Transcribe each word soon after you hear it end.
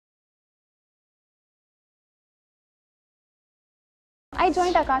I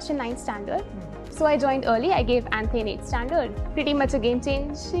joined Akash in 9th standard. So I joined early, I gave ANTHE in 8th standard. Pretty much a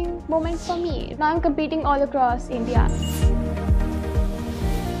game-changing moment for me. Now I'm competing all across India.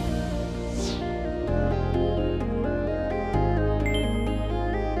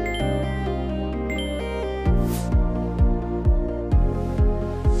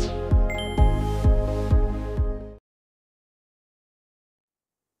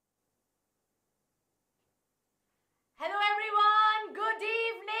 Hello everyone, good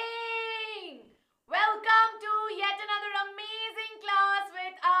evening. Welcome to yet another amazing class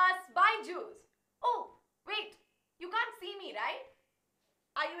with us, BYJU'S. Oh, wait, you can't see me, right?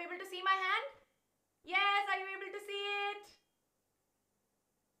 Are you able to see my hand? Yes, are you able to see it?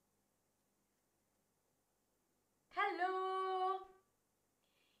 Hello.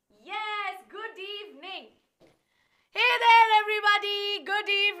 Yes, good evening. Hey there everybody, good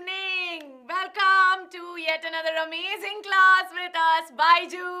evening. Welcome to yet another amazing class with us,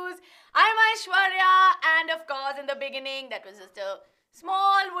 BYJU'S. I'm Aishwarya, and of course in the beginning that was just a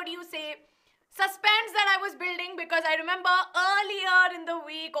small, suspense that I was building, because I remember earlier in the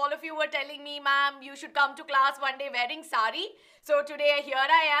week all of you were telling me, ma'am, you should come to class one day wearing sari. So today here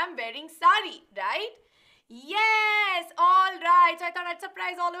I am wearing sari, right? Yes, all right. So I thought I'd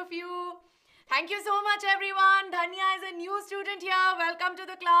surprise all of you. Thank you so much everyone. Dhanya is a new student here. Welcome to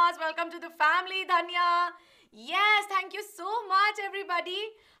the class. Welcome to the family, Dhanya. Yes, thank you so much everybody.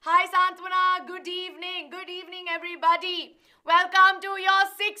 Hi Santwana, good evening. Good evening everybody. Welcome to your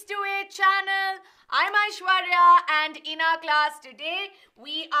 6 to 8 channel. I'm Aishwarya, and in our class today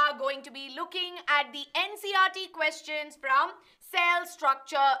we are going to be looking at the NCERT questions from cell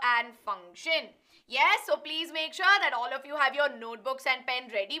structure and function. Yes, so please make sure that all of you have your notebooks and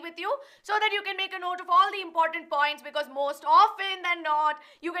pen ready with you so that you can make a note of all the important points, because most often than not,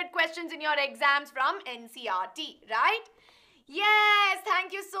 you get questions in your exams from NCERT, right? Yes,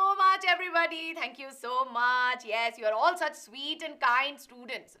 thank you so much everybody. Thank you so much. Yes, you are all such sweet and kind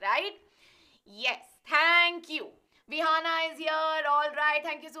students, right? Yes, thank you. Vihana is here. All right,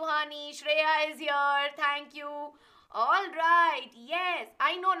 thank you Suhani. Shreya is here. Thank you. All right, yes,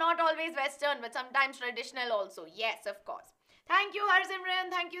 I know not always Western, but sometimes traditional also. Yes, of course. Thank you,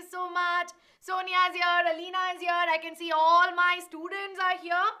 Harsimran. Thank you so much. Sonia is here. Alina is here. I can see all my students are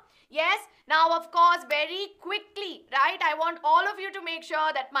here. Yes, now of course, very quickly, right? I want all of you to make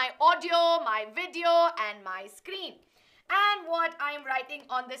sure that my audio, my video, and my screen and what I'm writing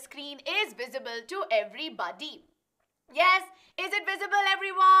on the screen is visible to everybody. Yes, is it visible,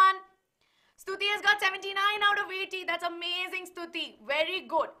 everyone? Stuti has got 79 out of 80. That's amazing, Stuti. Very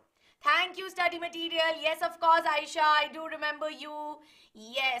good. Thank you, study material. Yes, of course, Aisha. I do remember you.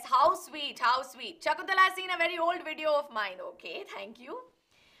 Yes, how sweet, how sweet. Shakuntala has seen a very old video of mine. Okay, thank you.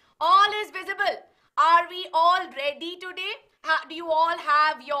 All is visible. Are we all ready today? Do you all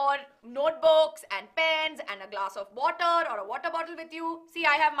have your notebooks and pens and a glass of water or a water bottle with you? See,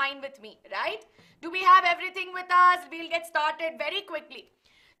 I have mine with me, right? Do we have everything with us? We'll get started very quickly.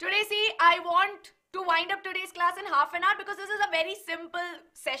 Today, see, I want to wind up today's class in half an hour because this is a very simple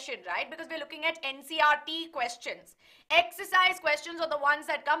session, right? Because we're looking at NCERT questions. Exercise questions are the ones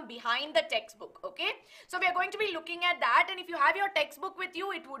that come behind the textbook, okay? So we are going to be looking at that, and if you have your textbook with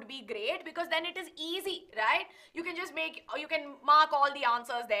you, it would be great because then it is easy, right? You can just you can mark all the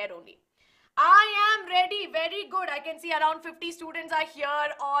answers there only. I am ready. Very good. I can see around 50 students are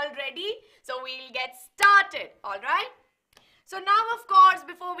here already. So we'll get started, all right? So now, of course,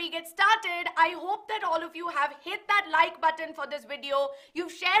 before we get started, I hope that all of you have hit that like button for this video.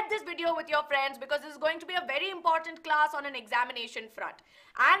 You've shared this video with your friends because this is going to be a very important class on an examination front.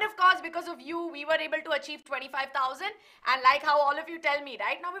 And of course, because of you, we were able to achieve 25,000. And like how all of you tell me,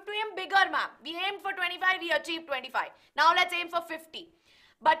 right? Now we have to aim bigger, ma'am. We aimed for 25, we achieved 25. Now let's aim for 50.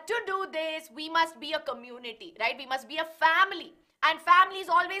 But to do this, we must be a community, right? We must be a family. And families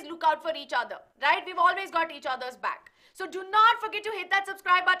always look out for each other, right? We've always got each other's back. So do not forget to hit that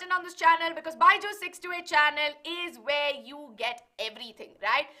subscribe button on this channel, because BYJU'S 6 to 8 channel is where you get everything,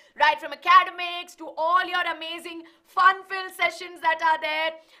 right? Right from academics to all your amazing fun-filled sessions that are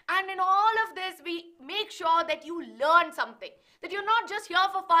there. And in all of this, we make sure that you learn something. That you're not just here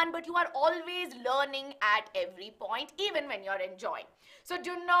for fun, but you are always learning at every point, even when you're enjoying. So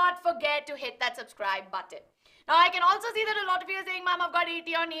do not forget to hit that subscribe button. Now, I can also see that a lot of you are saying, ma'am, I've got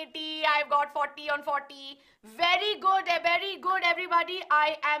 80 on 80, I've got 40 on 40. Very good, everybody.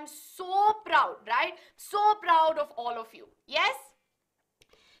 I am so proud, right? So proud of all of you. Yes?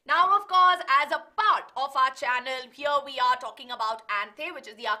 Now, of course, as a part of our channel, here we are talking about ANTHE, which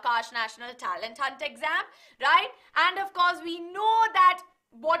is the Akash National Talent Hunt exam, right? And of course, we know that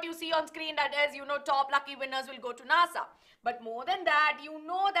what you see on screen, that is, you know, top lucky winners will go to NASA. But more than that, you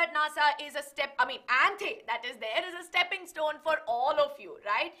know that NASA is a ANTHE, that is, there is a stepping stone for all of you,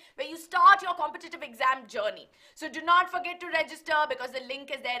 right? Where you start your competitive exam journey. So do not forget to register, because the link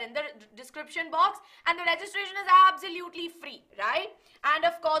is there in the description box, and the registration is absolutely free, right? And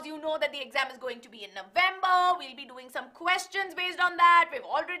of course, you know that the exam is going to be in November. We'll be doing some questions based on that. We've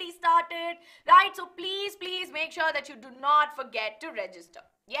already started, right? So please, please make sure that you do not forget to register.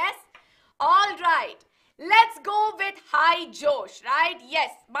 Yes? All right. Let's go with high Josh, right?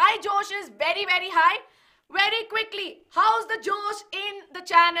 Yes, my Josh is very, very high. Very quickly, how's the Josh in the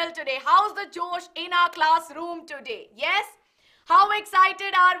channel today? How's the Josh in our classroom today? Yes? How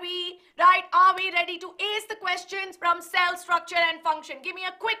excited are we? Right? Are we ready to ace the questions from cell structure and function? Give me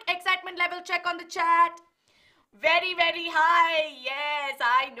a quick excitement level check on the chat. Very, very high. Yes,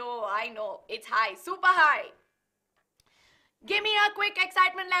 I know. It's high, super high. Give me a quick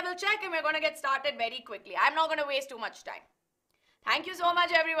excitement level check and we're going to get started very quickly. I'm not going to waste too much time. Thank you so much,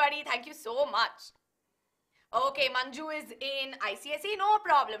 everybody. Thank you so much. Okay, Manju is in ICSE. No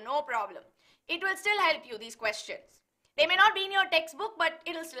problem, no problem. It will still help you, these questions. They may not be in your textbook, but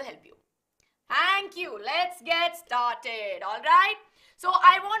it will still help you. Thank you. Let's get started. All right. So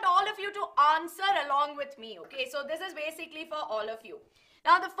I want all of you to answer along with me. Okay, so this is basically for all of you.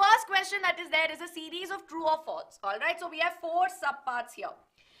 Now, the first question that is there is a series of true or false. All right, so we have 4 subparts here.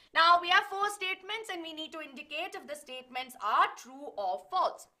 Now, we have 4 statements and we need to indicate if the statements are true or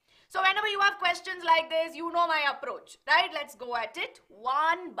false. So, whenever you have questions like this, you know my approach, right? Let's go at it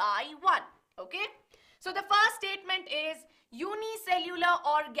one by one, okay? So, the first statement is unicellular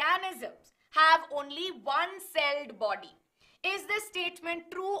organisms have only one-celled body. Is this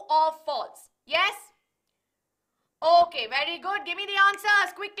statement true or false? Yes? Okay, very good. Give me the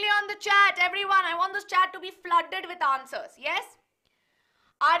answers quickly on the chat. Everyone, I want this chat to be flooded with answers. Yes?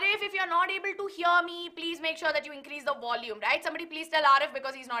 Arif, if you're not able to hear me, please make sure that you increase the volume, right? Somebody please tell Arif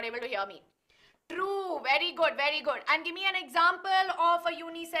because he's not able to hear me. True. Very good, very good. And give me an example of a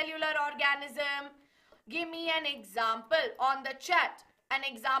unicellular organism. Give me an example on the chat. An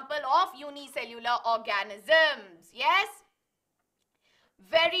example of unicellular organisms. Yes?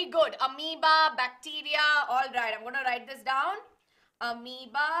 Very good. Amoeba, bacteria. All right, I'm going to write this down.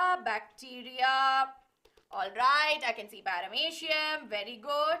 Amoeba, bacteria. All right, I can see paramecium. Very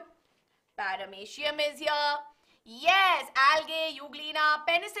good. Paramecium is here. Yes, algae, euglena,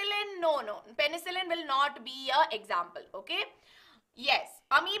 penicillin. No. Penicillin will not be an example. Okay. Yes,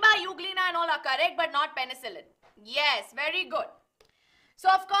 amoeba, euglena and all are correct, but not penicillin. Yes, very good. So,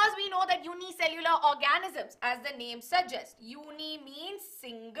 of course, we know that unicellular organisms, as the name suggests, uni means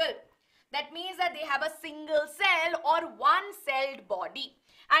single. That means that they have a single cell or one-celled body.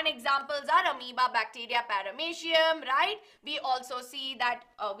 And examples are amoeba, bacteria, paramecium, right? We also see that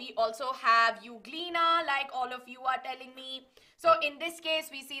we also have euglena, like all of you are telling me. So, in this case,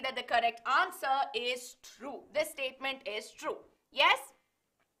 we see that the correct answer is true. This statement is true. Yes?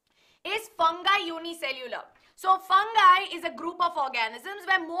 Is fungi unicellular? So fungi is a group of organisms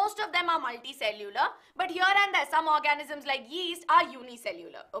where most of them are multicellular, but here and there some organisms like yeast are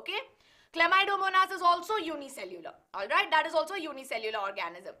unicellular, okay? Chlamydomonas is also unicellular, alright? That is also a unicellular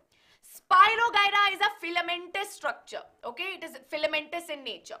organism. Spirogyra is a filamentous structure, okay? It is filamentous in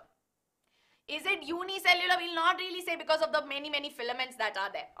nature. Is it unicellular? We'll not really say because of the many filaments that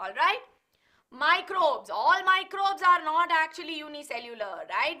are there, alright? Microbes, all microbes are not actually unicellular,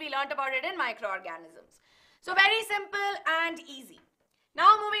 right? We learnt about it in microorganisms. So very simple and easy.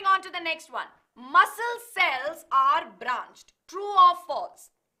 Now moving on to the next one. Muscle cells are branched. True or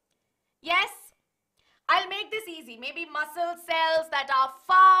false? Yes? I'll make this easy. Maybe muscle cells that are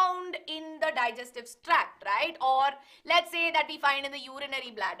found in the digestive tract, right? Or let's say that we find in the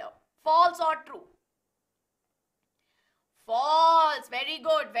urinary bladder. False or true? False. Very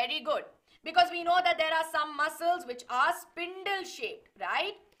good, very good. Because we know that there are some muscles which are spindle shaped,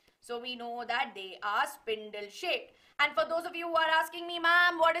 right? So we know that they are spindle shaped. And for those of you who are asking me,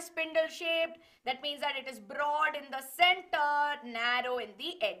 ma'am, what is spindle shaped? That means that it is broad in the center, narrow in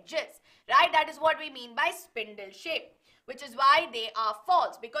the edges, right? That is what we mean by spindle shape, which is why they are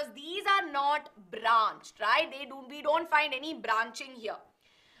false, because these are not branched, right? We don't find any branching here.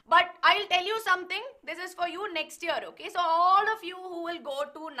 But I'll tell you something, this is for you next year, okay? So all of you who will go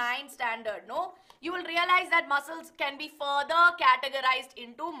to 9th standard, no? You will realize that muscles can be further categorized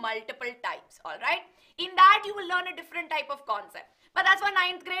into multiple types, alright? In that you will learn a different type of concept. But that's for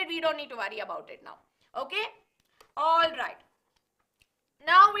 9th grade, we don't need to worry about it now, okay? Alright.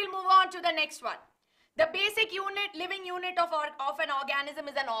 Now we'll move on to the next one. The basic unit, living unit of an organism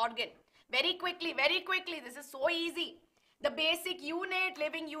is an organ. Very quickly, this is so easy. The basic unit,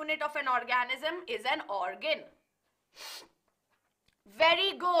 living unit of an organism is an organ.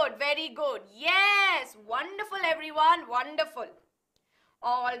 Very good, very good. Yes, wonderful everyone, wonderful.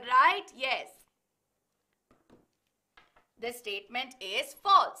 All right, yes. This statement is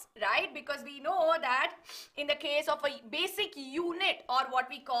false, right? Because we know that in the case of a basic unit, or what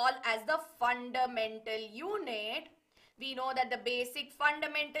we call as the fundamental unit, we know that the basic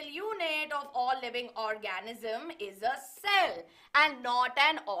fundamental unit of all living organism is a cell and not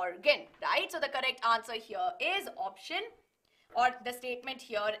an organ, right? So the correct answer here is option, or the statement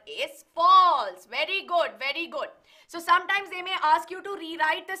here is false. Very good, very good. So sometimes they may ask you to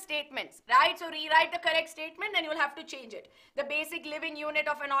rewrite the statements, right? So rewrite the correct statement and you'll have to change it. The basic living unit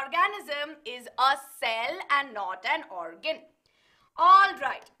of an organism is a cell and not an organ. All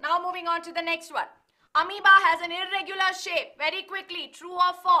right, now moving on to the next one. Amoeba has an irregular shape. Very quickly, true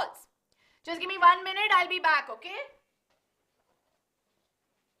or false? Just give me 1 minute, I'll be back, okay?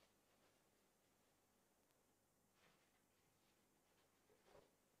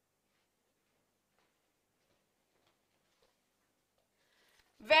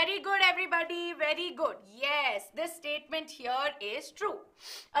 Very good everybody, very good. Yes, this statement here is true.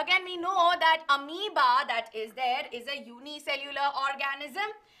 Again, we know that amoeba that is there is a unicellular organism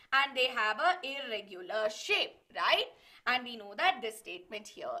and they have a irregular shape, right? And we know that this statement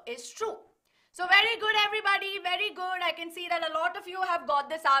here is true. So very good everybody, very good. I can see that a lot of you have got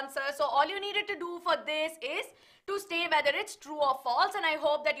this answer. So all you needed to do for this is to say whether it's true or false, and I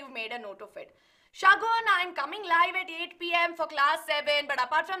hope that you've made a note of it. Shagun, I'm coming live at 8 p.m. for class 7, but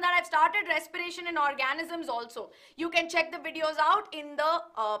apart from that, I've started respiration in organisms also. You can check the videos out in the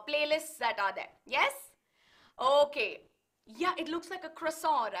playlists that are there. Yes? Okay. Yeah, it looks like a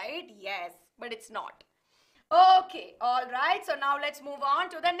croissant, right? Yes, but it's not. Okay, all right. So now let's move on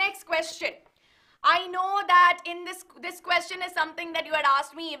to the next question. I know that in this question is something that you had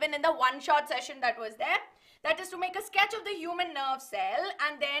asked me even in the one-shot session that was there. That is to make a sketch of the human nerve cell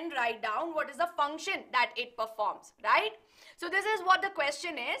and then write down what is the function that it performs, right? So this is what the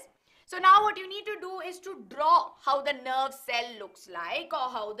question is. So now what you need to do is to draw how the nerve cell looks like or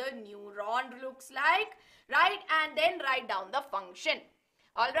how the neuron looks like, right? And then write down the function.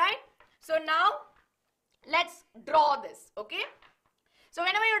 All right? So now let's draw this, okay? So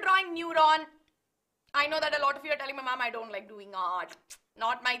whenever you're drawing neuron, I know that a lot of you are telling me, ma'am, I don't like doing art.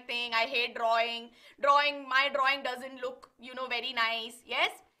 Not my thing. I hate drawing. My drawing doesn't look, very nice.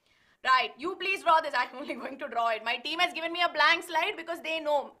 Yes? Right. You please draw this. I'm only going to draw it. My team has given me a blank slide because they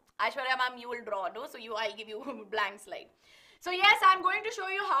know, Aishwarya ma'am, you will draw, no? So I'll give you a blank slide. So yes, I'm going to show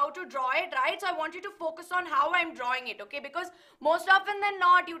you how to draw it, right? So I want you to focus on how I'm drawing it, okay? Because most often than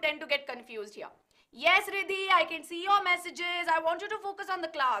not, you tend to get confused here. Yes, Riddhi, I can see your messages. I want you to focus on the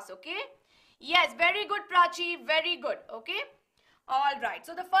class, okay? Yes, very good, Prachi. Very good, okay? All right,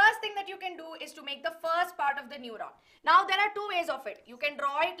 so the first thing that you can do is to make the first part of the neuron. Now, there are two ways of it. You can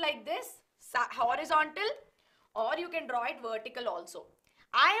draw it like this, horizontal, or you can draw it vertical also.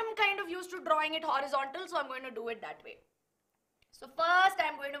 I am kind of used to drawing it horizontal, so I'm going to do it that way. So first,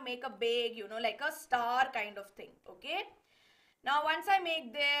 I'm going to make a big, like a star kind of thing, okay? Now, once I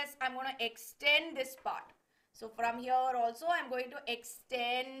make this, I'm going to extend this part. So from here also, I'm going to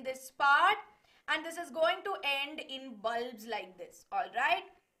extend this part. And this is going to end in bulbs like this, all right?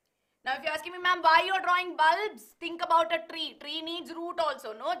 Now, if you're asking me, ma'am, why you're drawing bulbs? Think about a tree. Tree needs root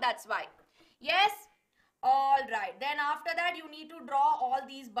also, no? That's why. Yes? All right. Then after that, you need to draw all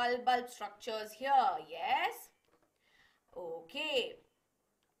these bulb structures here. Yes? Okay.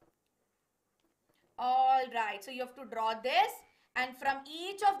 All right. So, you have to draw this. And from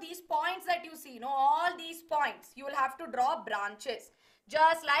each of these points that you see, all these points, you will have to draw branches.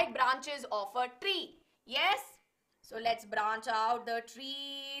 Just like branches of a tree. Yes? So let's branch out the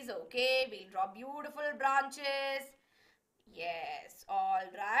trees. Okay, we'll draw beautiful branches. Yes, all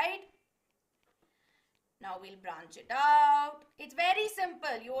right. Now we'll branch it out. It's very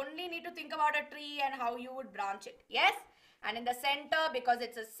simple. You only need to think about a tree and how you would branch it. Yes? And in the center, because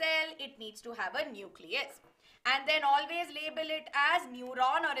it's a cell, it needs to have a nucleus. And then always label it as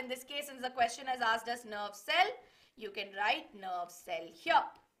neuron, or in this case, since the question has asked us nerve cell, you can write nerve cell here.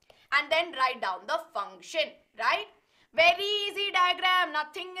 And then write down the function, right? Very easy diagram.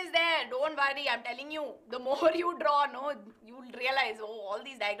 Nothing is there. Don't worry. I'm telling you, the more you draw, you'll realize, oh, all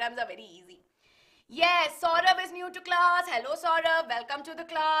these diagrams are very easy. Yes, Saurabh is new to class. Hello, Saurabh. Welcome to the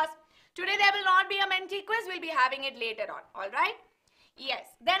class. Today, there will not be a Menti quiz. We'll be having it later on. All right? Yes.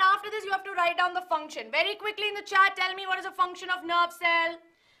 Then after this, you have to write down the function. Very quickly in the chat, tell me what is the function of nerve cell.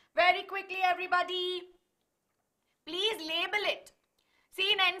 Very quickly, everybody. Please label it. See,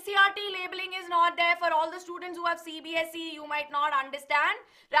 in NCERT, labeling is not there. For all the students who have CBSE, you might not understand,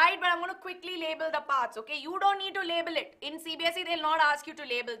 right? But I'm going to quickly label the parts, okay? You don't need to label it. In CBSE, they'll not ask you to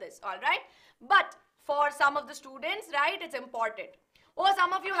label this, all right? But for some of the students, right, it's important. Oh,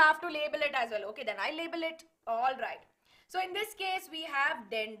 some of you have to label it as well. Okay, then I label it. All right. So in this case, we have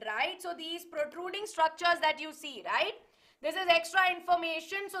dendrites. So these protruding structures that you see, right? This is extra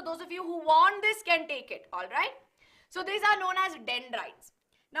information. So those of you who want this can take it, all right? So these are known as dendrites.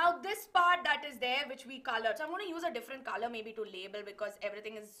 Now this part that is there, which we colored. So I'm going to use a different color maybe to label because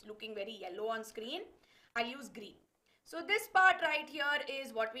everything is looking very yellow on screen. I'll use green. So this part right here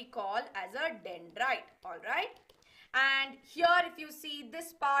is what we call as a dendrite, all right? And here if you see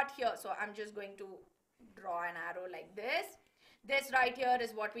this part here, so I'm just going to draw an arrow like this. This right here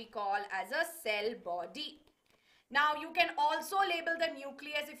is what we call as a cell body. Now you can also label the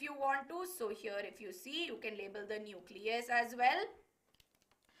nucleus if you want to. So here if you see, you can label the nucleus as well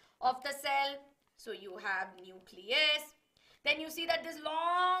of the cell. So you have nucleus. Then you see that this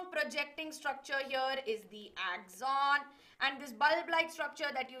long projecting structure here is the axon, and this bulb-like structure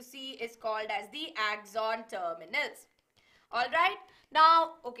that you see is called as the axon terminals. All right.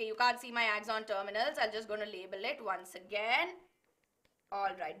 Now, okay, you can't see my axon terminals. I'm just going to label it once again.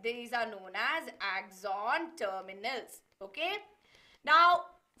 All right, these are known as axon terminals, okay? Now,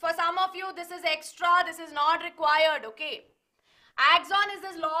 for some of you, this is extra, this is not required, okay? Axon is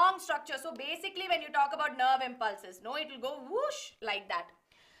this long structure. So basically, when you talk about nerve impulses, no, it will go whoosh like that.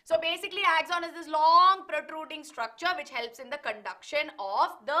 So basically, axon is this long protruding structure which helps in the conduction of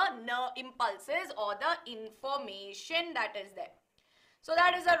the nerve impulses or the information that is there. So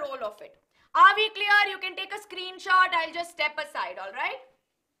that is the role of it. Are we clear? You can take a screenshot. I'll just step aside, all right?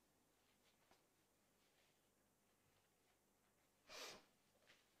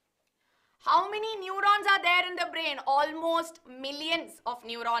 How many neurons are there in the brain? Almost millions of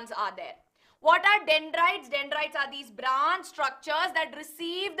neurons are there. What are dendrites? Dendrites are these branch structures that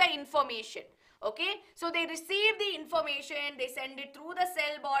receive the information. Okay, so they receive the information, they send it through the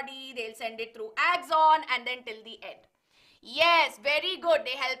cell body, they'll send it through axon and then till the end. Yes, very good.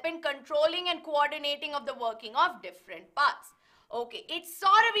 They help in controlling and coordinating of the working of different parts. Okay, it's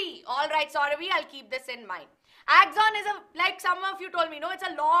Sauravi. All right, Sauravi, I'll keep this in mind. Axon is like some of you told me, no, it's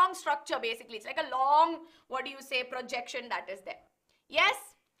a long structure basically. It's like a long, what do you say, projection that is there. Yes,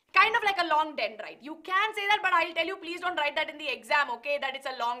 kind of like a long dendrite. You can say that, but I'll tell you, please don't write that in the exam, okay, that it's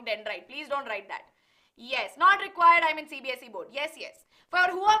a long dendrite. Please don't write that. Yes, not required, I'm in CBSE board. Yes, yes. For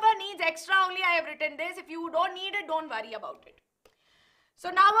whoever needs extra only, I have written this. If you don't need it, don't worry about it. So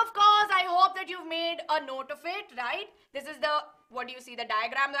now, of course, I hope that you've made a note of it, right? This is the, what do you see, the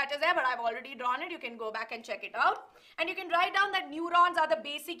diagram that is there, but I've already drawn it. You can go back and check it out. And you can write down that neurons are the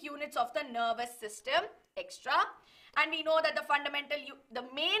basic units of the nervous system, extra. And we know that the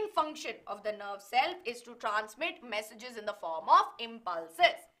main function of the nerve cell is to transmit messages in the form of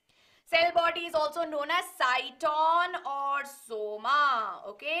impulses. Cell body is also known as cyton or soma,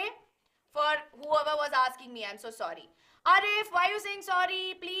 okay? For whoever was asking me, I'm so sorry. Arif, why are you saying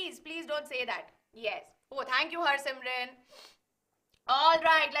sorry? Please, please don't say that. Yes. Oh, thank you, Harsimran. All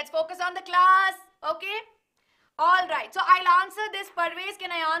right, let's focus on the class, okay? All right, so I'll answer this. Parvez,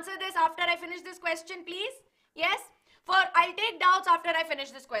 can I answer this after I finish this question, please? Yes? I'll take doubts after I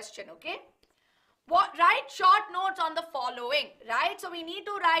finish this question, okay? Write short notes on the following, right? So we need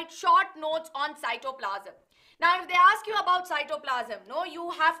to write short notes on cytoplasm. Now, if they ask you about cytoplasm, no, you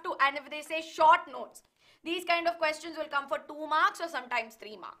have to, and if they say short notes, these kind of questions will come for 2 marks or sometimes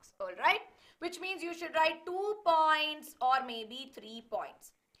 3 marks, all right? Which means you should write 2 points or maybe 3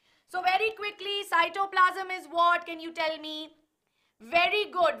 points. So very quickly, cytoplasm is what? Can you tell me?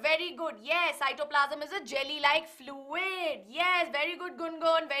 Very good, very good. Yes, cytoplasm is a jelly-like fluid. Yes, very good,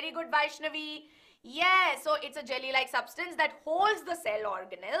 Gungun. Very good, Vaishnavi. Yes, so it's a jelly-like substance that holds the cell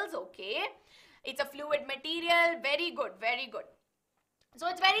organelles, okay? It's a fluid material. Very good, very good. So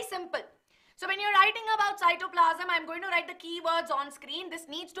it's very simple. So when you're writing about cytoplasm, I'm going to write the keywords on screen. This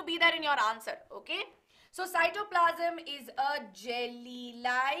needs to be there in your answer, okay? So cytoplasm is a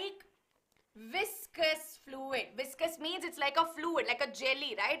jelly-like viscous fluid. Viscous means it's like a fluid, like a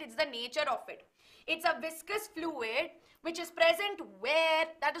jelly, right? It's the nature of it. It's a viscous fluid which is present where,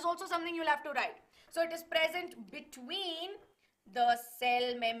 that is also something you'll have to write. So it is present between the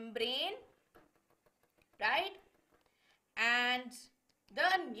cell membrane, right, and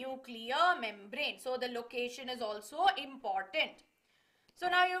the nuclear membrane. So the location is also important. So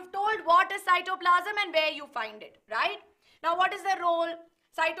now you've told what is cytoplasm and where you find it, right? Now what is the role?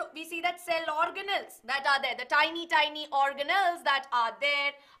 We see that cell organelles that are there, the tiny organelles that are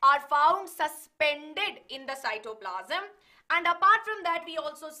there are found suspended in the cytoplasm And apart from that, we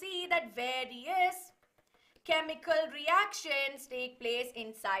also see that various chemical reactions take place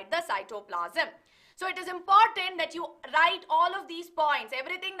inside the cytoplasm. So it is important that you write all of these points.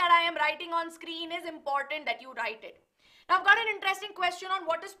 Everything that I am writing on screen is important that you write it. Now I've got an interesting question on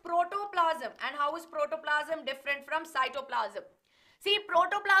what is protoplasm and how is protoplasm different from cytoplasm. See,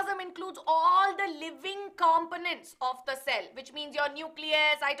 protoplasm includes all the living components of the cell, which means your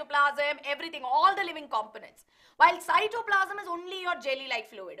nucleus, cytoplasm, everything, all the living components. While cytoplasm is only your jelly-like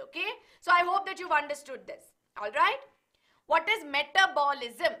fluid, okay? So I hope that you've understood this, all right? What is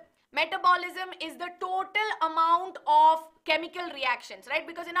metabolism? Metabolism is the total amount of chemical reactions, right?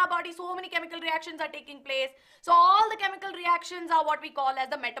 Because in our body, so many chemical reactions are taking place. So all the chemical reactions are what we call as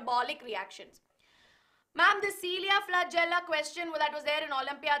the metabolic reactions. Ma'am, the cilia flagella question that was there in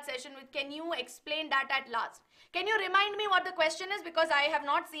Olympiad session, can you explain that at last? Can you remind me what the question is? Because I have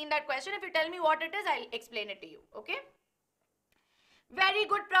not seen that question. If you tell me what it is, I'll explain it to you, okay? Very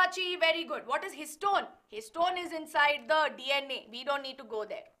good, Prachi, very good. What is histone? Histone is inside the DNA. We don't need to go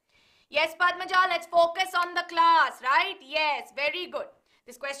there. Yes, Padmaja, let's focus on the class, right? Yes, very good.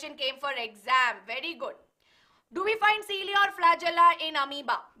 This question came for exam. Very good. Do we find cilia or flagella in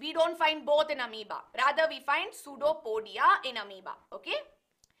amoeba? We don't find both in amoeba. Rather, we find pseudopodia in amoeba. Okay?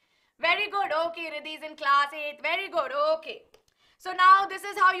 Very good. Okay, Riddhi is in class 8th. Very good. Okay. So now this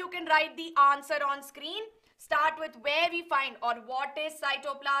is how you can write the answer on screen. Start with where we find or what is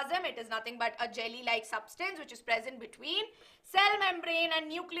cytoplasm. It is nothing but a jelly-like substance which is present between cell membrane and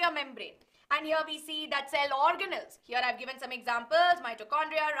nuclear membrane. And here we see that cell organelles. Here I've given some examples.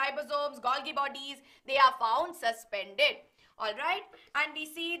 Mitochondria, ribosomes, Golgi bodies. They are found suspended. Alright. And we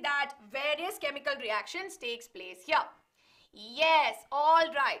see that various chemical reactions takes place here. Yes.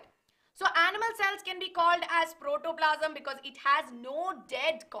 Alright. So animal cells can be called as protoplasm because it has no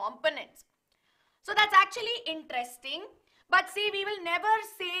dead components. So that's actually interesting. But see, we will never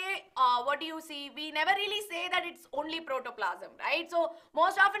say, we never really say that it's only protoplasm, right? So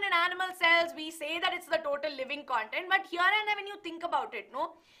most often in animal cells, we say that it's the total living content. But here and there when you think about it,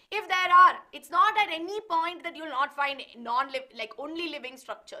 no, if there are, it's not at any point that you'll not find only living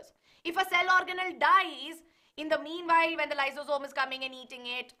structures. If a cell organelle dies, in the meanwhile, when the lysosome is coming and eating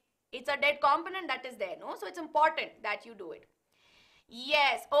it, it's a dead component that is there, no? So it's important that you do it.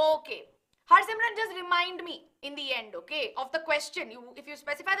 Yes, okay. Harsimran, just remind me in the end, okay, of the question. If you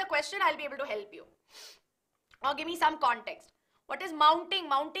specify the question, I'll be able to help you. Or give me some context. What is mounting?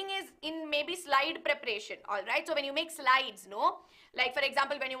 Mounting is in maybe slide preparation, alright? So when you make slides, no? Like for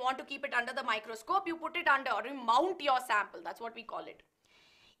example, when you want to keep it under the microscope, you put it under or you mount your sample. That's what we call it.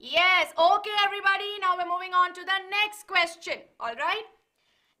 Yes, okay everybody. Now we're moving on to the next question, alright?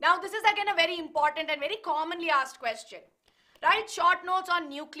 Now this is again a very important and very commonly asked question. Write short notes on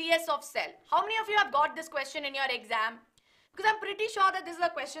nucleus of cell. How many of you have got this question in your exam? Because I'm pretty sure that this is a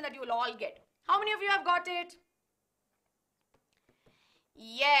question that you will all get. How many of you have got it?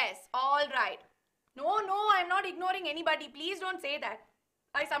 Yes, all right. No, I'm not ignoring anybody. Please don't say that.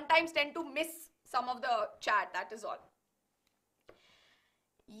 I sometimes tend to miss some of the chat, that is all.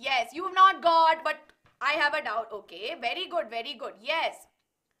 Yes, you have not got, but I have a doubt. Okay, very good, very good. Yes.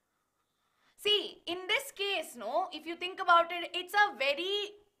 See, in this case, no, if you think about it, it's a very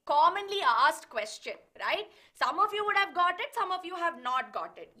commonly asked question, right? Some of you would have got it, some of you have not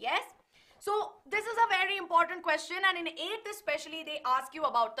got it, yes? So, this is a very important question and in 8th especially, they ask you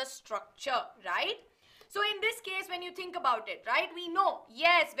about the structure, right? So, in this case, when you think about it, right, we know,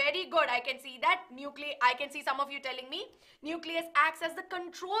 yes, very good, I can see that I can see some of you telling me, nucleus acts as the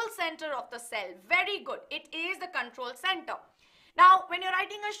control center of the cell, very good, it is the control center. Now, when you're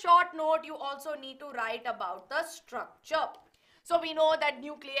writing a short note, you also need to write about the structure. So, we know that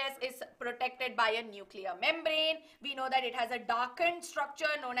nucleus is protected by a nuclear membrane. We know that it has a darkened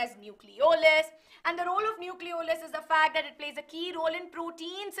structure known as nucleolus. And the role of nucleolus is the fact that it plays a key role in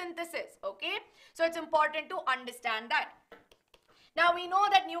protein synthesis. Okay? So, it's important to understand that. Now, we know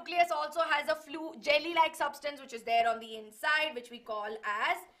that nucleus also has a jelly-like substance which is there on the inside, which we call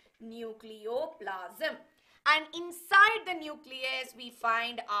as nucleoplasm. And inside the nucleus, we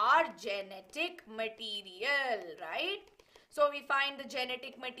find our genetic material, right? So, we find the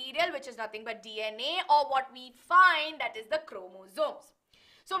genetic material, which is nothing but DNA, or what we find, that is the chromosomes.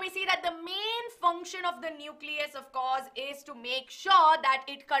 So, we see that the main function of the nucleus, of course, is to make sure that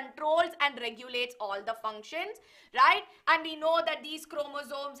it controls and regulates all the functions, right? And we know that these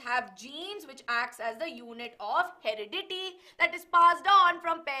chromosomes have genes which acts as the unit of heredity that is passed on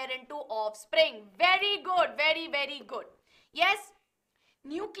from parent to offspring. Very good, very, very good. Yes,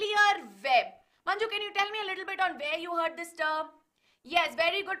 nuclear web. Manju, can you tell me a little bit on where you heard this term? Yes,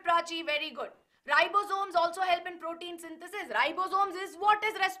 very good, Prachi, very good. Ribosomes also help in protein synthesis. Ribosomes is what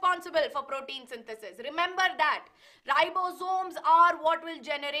is responsible for protein synthesis. Remember that. Ribosomes are what will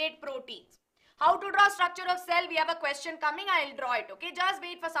generate proteins. How to draw structure of cell? We have a question coming. I'll draw it. Okay, just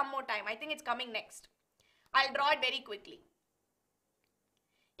wait for some more time. I think it's coming next. I'll draw it very quickly.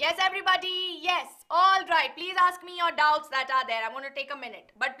 Yes, everybody. Yes. All right. Please ask me your doubts that are there. I'm going to take a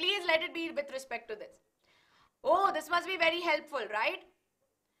minute. But please let it be with respect to this. Oh, this must be very helpful, right?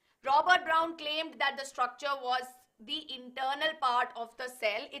 Robert Brown claimed that the structure was the internal part of the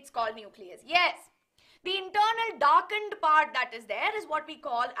cell. It's called nucleus. Yes. The internal darkened part that is there is what we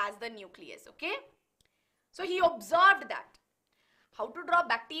call as the nucleus. Okay. So he observed that. How to draw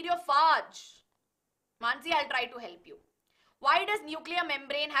bacteriophage? Mansi, I'll try to help you. Why does nuclear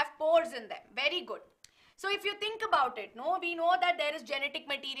membrane have pores in them? Very good. So if you think about it, no, we know that there is genetic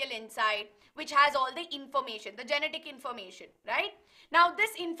material inside which has all the information, the genetic information, right? Now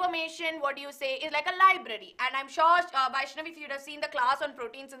this information, what do you say, is like a library. And I'm sure, Vaishnavi, if you'd have seen the class on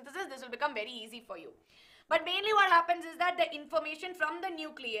protein synthesis, this will become very easy for you. But mainly what happens is that the information from the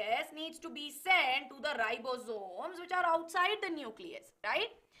nucleus needs to be sent to the ribosomes which are outside the nucleus,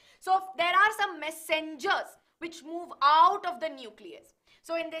 right? So there are some messengers which move out of the nucleus.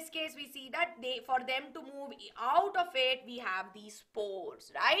 So in this case, we see that for them to move out of it, we have these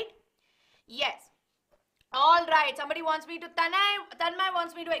spores, right? Yes. All right. Somebody wants me to, Tanmay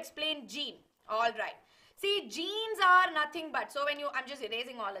wants me to explain gene. All right. See, genes are nothing but, so when you, I'm just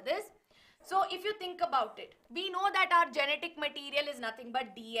erasing all of this. So if you think about it, we know that our genetic material is nothing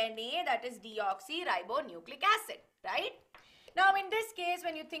but DNA, that is deoxyribonucleic acid, right? Now in this case,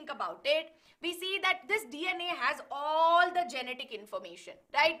 when you think about it, we see that this DNA has all the genetic information,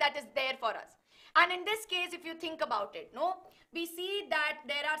 right, that is there for us. And in this case, if you think about it, no, we see that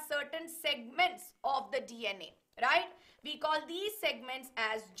there are certain segments of the DNA, right? We call these segments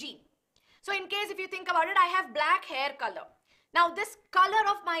as gene. So in case if you think about it, I have black hair color. Now this color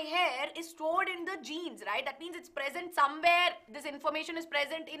of my hair is stored in the genes, right? That means it's present somewhere, this information is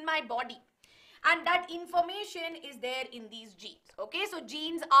present in my body. And that information is there in these genes. Okay, so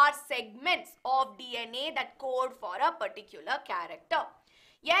genes are segments of DNA that code for a particular character.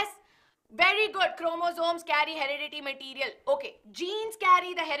 Yes, very good. Chromosomes carry heredity material. Okay, genes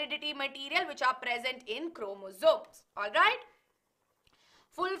carry the heredity material which are present in chromosomes. Alright.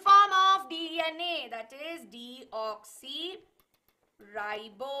 Full form of DNA, that is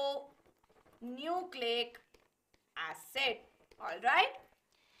deoxyribonucleic acid. Alright.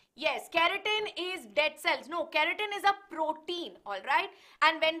 Yes, keratin is dead cells. No, keratin is a protein, alright?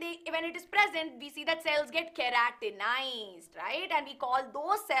 And when it is present, we see that cells get keratinized, right? And we call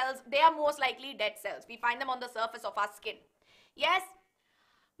those cells, they are most likely dead cells. We find them on the surface of our skin. Yes?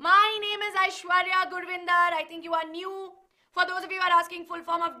 My name is Aishwarya Gurvinder. I think you are new. For those of you who are asking full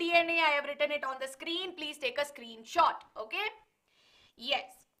form of DNA, I have written it on the screen. Please take a screenshot, okay?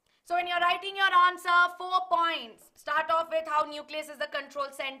 Yes. So when you're writing your answer, 4 points. Start off with how nucleus is the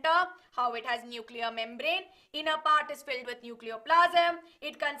control center, how it has nuclear membrane, inner part is filled with nucleoplasm,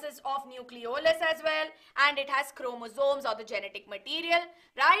 it consists of nucleolus as well, and it has chromosomes or the genetic material,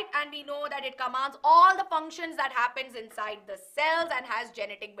 right? And we know that it commands all the functions that happens inside the cells and has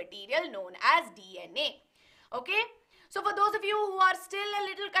genetic material known as DNA. Okay? So for those of you who are still a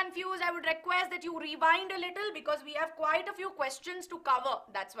little confused, I would request that you rewind a little because we have quite a few questions to cover.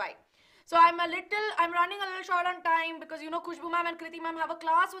 That's why. So I'm running a little short on time because you know Khushbu ma'am and Kriti ma'am have a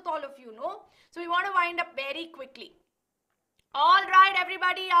class with all of you, no? So we want to wind up very quickly. All right,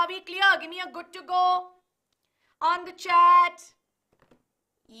 everybody, are we clear? Give me a good to go on the chat.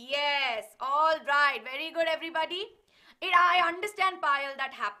 Yes, all right, very good, everybody. I understand, Payal,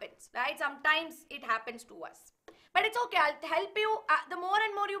 that happens, right? Sometimes it happens to us. But it's okay, I'll help you. The more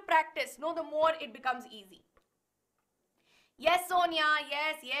and more you practice, no, the more it becomes easy. Yes, Sonia,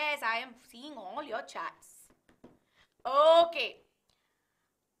 yes, I am seeing all your chats. Okay.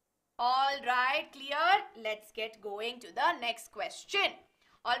 All right, clear? Let's get going to the next question.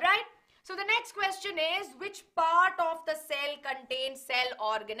 All right. So the next question is, which part of the cell contains cell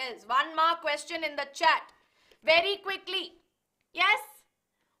organelles? 1 mark question in the chat. Very quickly. Yes?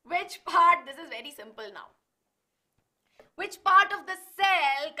 Which part? This is very simple now. Which part of the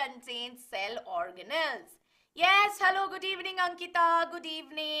cell contains cell organelles? Yes, hello, good evening, Ankita. Good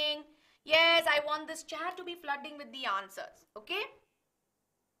evening. Yes, I want this chat to be flooding with the answers. Okay?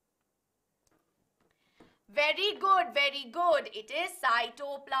 Very good, very good. It is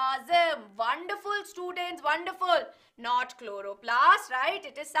cytoplasm. Wonderful, students, wonderful. Not chloroplast, right?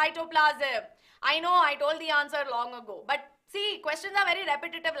 It is cytoplasm. I know, I told the answer long ago. But see, questions are very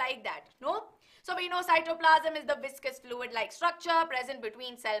repetitive like that, no? So we know cytoplasm is the viscous fluid-like structure present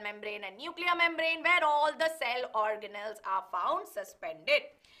between cell membrane and nuclear membrane where all the cell organelles are found suspended.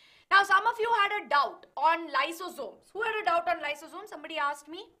 Now some of you had a doubt on lysosomes. Who had a doubt on lysosomes? Somebody asked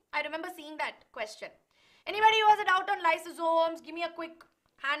me. I remember seeing that question. Anybody who has a doubt on lysosomes, give me a quick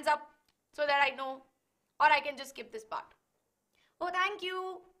hands up so that I know, or I can just skip this part. Oh, thank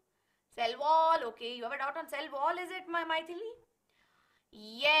you. Cell wall, okay, you have a doubt on cell wall, is it, Maithili?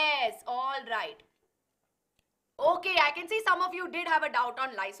 Yes, all right. Okay, I can see some of you did have a doubt on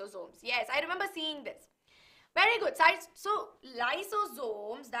lysosomes. Yes, I remember seeing this. Very good. So,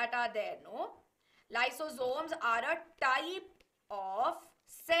 lysosomes that are there, no? Lysosomes are a type of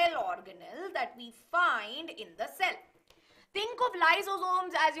cell organelle that we find in the cell. Think of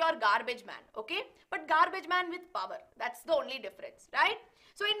lysosomes as your garbage man, okay? But garbage man with power. That's the only difference, right?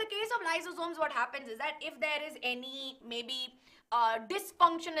 So in the case of lysosomes, what happens is that if there is any maybe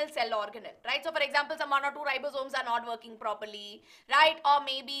dysfunctional cell organelle, right? So for example, some 1 or 2 ribosomes are not working properly, right? Or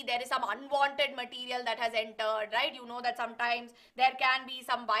maybe there is some unwanted material that has entered, right? You know that sometimes there can be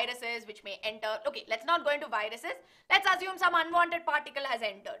some viruses which may enter. Okay, let's not go into viruses. Let's assume some unwanted particle has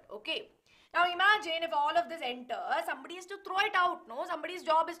entered, okay? Now imagine if all of this enters, somebody has to throw it out, no? Somebody's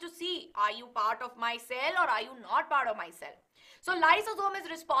job is to see, are you part of my cell or are you not part of my cell? So lysosome is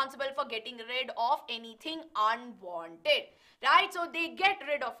responsible for getting rid of anything unwanted, right? So they get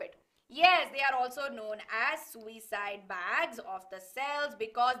rid of it. Yes, they are also known as suicide bags of the cells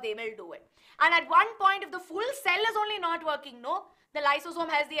because they will do it. And at one point, if the full cell is only not working, no, the lysosome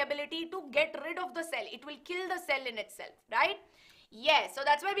has the ability to get rid of the cell. It will kill the cell in itself, right? Yes, so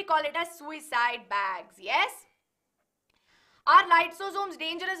that's why we call it as suicide bags, yes? Are lysosomes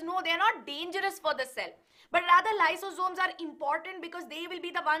dangerous? No, they are not dangerous for the cell. But rather lysosomes are important because they will be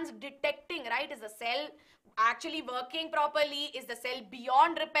the ones detecting, right? Is the cell actually working properly? Is the cell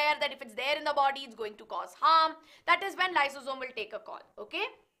beyond repair that if it's there in the body, it's going to cause harm? That is when lysosome will take a call, okay?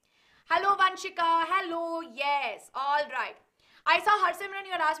 Hello, Vanshika. Hello. Yes. All right. I saw Harsimran,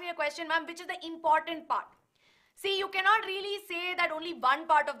 you had asked me a question, ma'am, which is the important part? See, you cannot really say that only one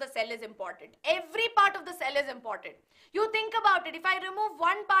part of the cell is important. Every part of the cell is important. You think about it. If I remove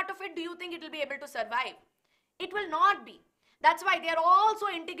one part of it, do you think it will be able to survive? It will not be. That's why they are all so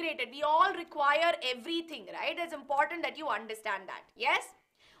integrated. We all require everything, right? It's important that you understand that. Yes?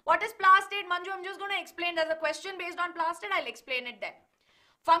 What is plastid? Manju, I'm just going to explain. There's a question based on plastid. I'll explain it then.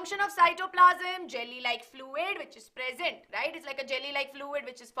 Function of cytoplasm, jelly-like fluid which is present, right? It's like a jelly-like fluid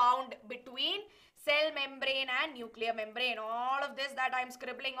which is found between cell membrane and nuclear membrane. All of this that I'm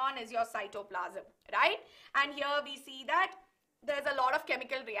scribbling on is your cytoplasm, right? And here we see that there's a lot of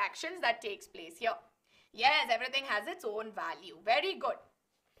chemical reactions that takes place here. Yes, everything has its own value. Very good.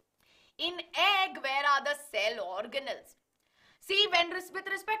 In egg, where are the cell organelles? See, with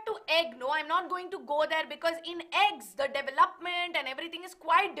respect to egg, no, I'm not going to go there because in eggs, the development and everything is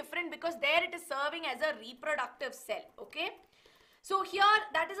quite different because there it is serving as a reproductive cell, okay? So here,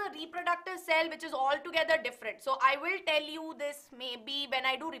 that is a reproductive cell which is altogether different. So I will tell you this maybe when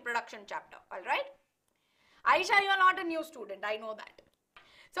I do reproduction chapter, alright? Aisha, you are not a new student, I know that.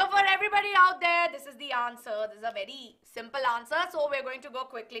 So for everybody out there, this is the answer. This is a very simple answer. So we're going to go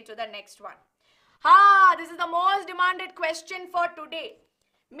quickly to the next one. This is the most demanded question for today.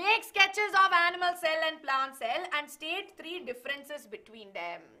 Make sketches of animal cell and plant cell and state 3 differences between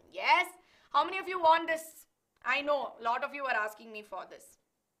them. Yes? How many of you want this? I know a lot of you are asking me for this.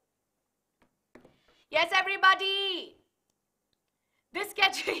 Yes, everybody. This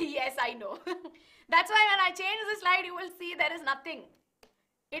sketch, yes, I know. That's why when I change the slide, you will see there is nothing.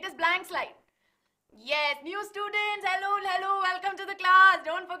 It is blank slide. Yes, new students, hello, welcome to the class.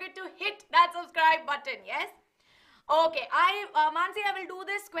 Don't forget to hit that subscribe button, yes? Okay, Mansi, I will do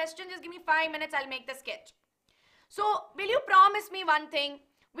this question. Just give me 5 minutes, I'll make the sketch. So, will you promise me one thing?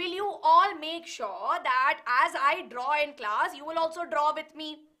 Will you all make sure that as I draw in class, you will also draw with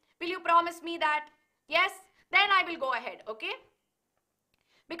me? Will you promise me that? Yes? Then I will go ahead, okay?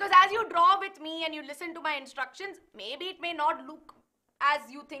 Because as you draw with me and you listen to my instructions, maybe it may not look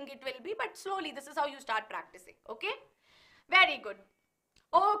as you think it will be, but slowly this is how you start practicing, okay? Very good.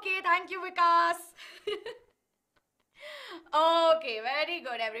 Okay, thank you, Vikas. Okay, very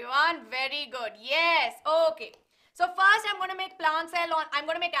good, everyone. Very good. Yes, okay. So first I'm going to make plant cell I'm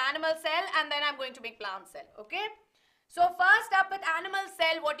going to make animal cell and then I'm going to make plant cell, okay? So first up with animal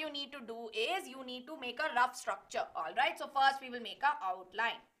cell, what you need to do is you need to make a rough structure, alright? So first we will make an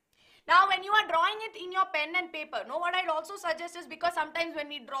outline. Now, when you are drawing it in your pen and paper, no, what I'd also suggest is because sometimes when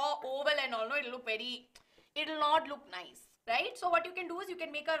we draw oval and all, no, it'll not look nice, right? So what you can do is you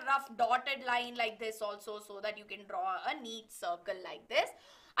can make a rough dotted line like this also so that you can draw a neat circle like this.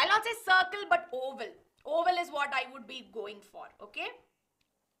 I'll not not say circle but oval. Oval is what I would be going for, okay?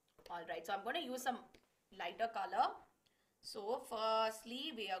 Alright, so I'm going to use some lighter color. So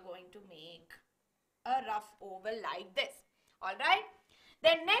firstly, we are going to make a rough oval like this. Alright?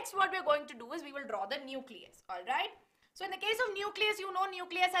 Then next what we're going to do is we will draw the nucleus. Alright? So in the case of nucleus, you know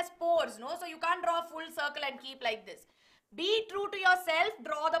nucleus has pores, no? So you can't draw a full circle and keep like this. Be true to yourself,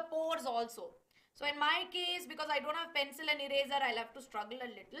 draw the pores also. So in my case, because I don't have pencil and eraser, I'll have to struggle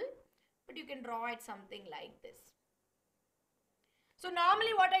a little. But you can draw it something like this. So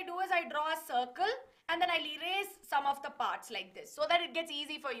normally what I do is I draw a circle and then I'll erase some of the parts like this so that it gets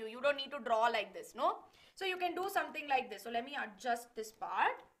easy for you. You don't need to draw like this, no? So you can do something like this. So let me adjust this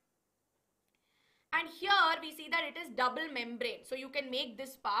part. And here we see that it is double membrane. So you can make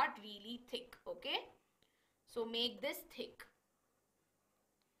this part really thick, okay? So make this thick.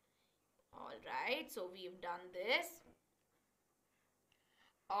 Alright, so we've done this.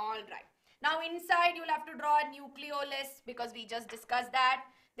 Alright. Now inside you'll have to draw a nucleolus because we just discussed that.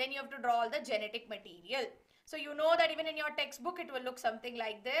 Then you have to draw all the genetic material. So you know that even in your textbook it will look something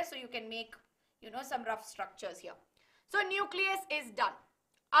like this. So you can make, you know, some rough structures here. So nucleus is done.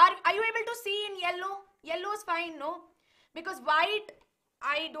 Are you able to see in yellow? Yellow is fine, no? Because white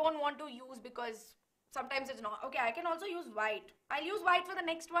I don't want to use because sometimes it's not. Okay, I can also use white. I'll use white for the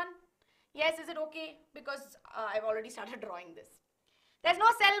next one. Yes, is it okay? Because I've already started drawing this. There's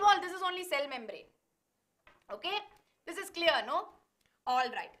no cell wall. This is only cell membrane. Okay? This is clear, no?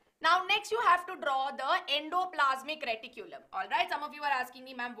 Alright. Now next you have to draw the endoplasmic reticulum. Alright? Some of you are asking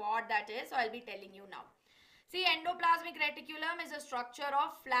me, ma'am, what that is. So I'll be telling you now. See, endoplasmic reticulum is a structure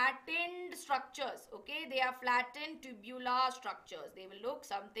of flattened structures. Okay? They are flattened tubular structures. They will look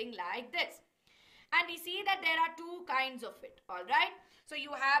something like this. And we see that there are two kinds of it. Alright? So you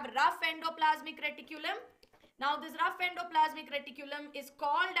have rough endoplasmic reticulum. Now this rough endoplasmic reticulum is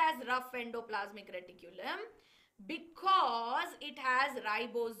called as rough endoplasmic reticulum because it has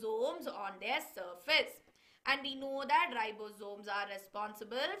ribosomes on their surface. And we know that ribosomes are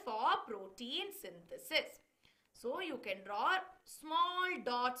responsible for protein synthesis. So you can draw small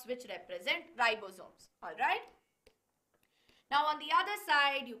dots which represent ribosomes. Alright. Now on the other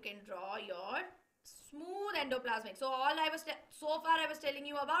side you can draw your smooth endoplasmic. So far I was telling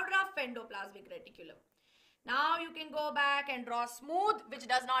you about rough endoplasmic reticulum. Now you can go back and draw smooth which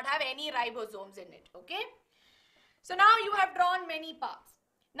does not have any ribosomes in it. Okay. So now you have drawn many parts.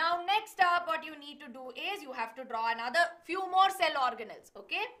 Now next up what you need to do is you have to draw another few more cell organelles.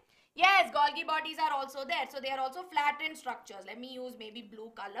 Okay. Yes, Golgi bodies are also there. So they are also flattened structures. Let me use maybe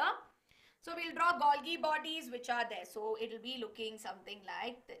blue color. So we'll draw Golgi bodies which are there. So it will be looking something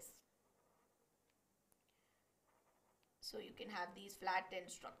like this. So you can have these flattened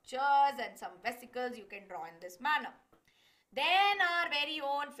structures and some vesicles you can draw in this manner. Then our very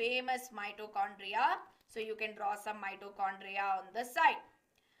own famous mitochondria. So you can draw some mitochondria on the side.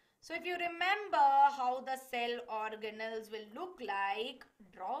 So if you remember how the cell organelles will look like,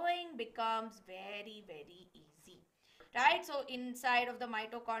 drawing becomes very, very easy. Right? So inside of the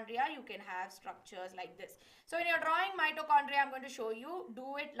mitochondria, you can have structures like this. So when you're drawing mitochondria, I'm going to show you,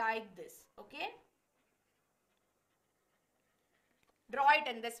 do it like this. Okay? Draw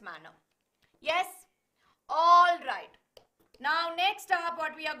it in this manner. Yes? Alright. Now next up,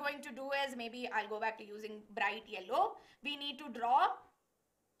 what we are going to do is, maybe I'll go back to using bright yellow. We need to draw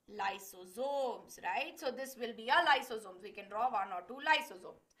lysosomes, right? So this will be a lysosomes. We can draw one or two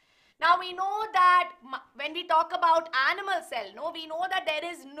lysosomes. Now we know that when we talk about animal cell, no, we know that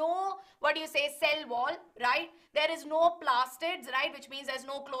there is no, cell wall, right? There is no plastids, right? Which means there's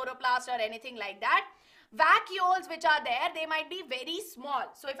no chloroplast or anything like that. Vacuoles which are there, they might be very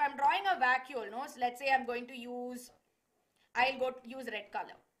small. So if I'm drawing a vacuole, no, so let's say I'm going to use, I'll use red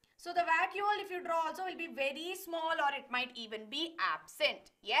color. So the vacuole, if you draw also, will be very small or it might even be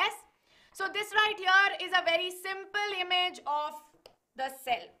absent. Yes? So this right here is a very simple image of the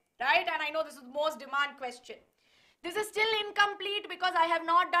cell, right? And I know this is the most demand question. This is still incomplete because I have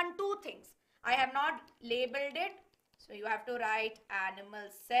not done two things. I have not labeled it. So you have to write animal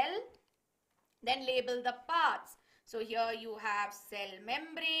cell, then label the parts. So here you have cell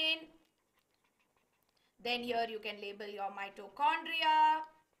membrane. Then here you can label your mitochondria.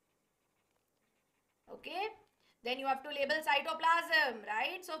 Okay. Then you have to label cytoplasm,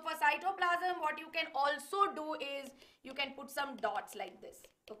 right? So for cytoplasm, what you can also do is you can put some dots like this.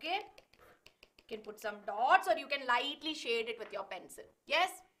 Okay. You can put some dots or you can lightly shade it with your pencil. Yes.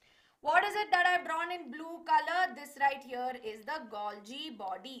 What is it that I have drawn in blue color? This right here is the Golgi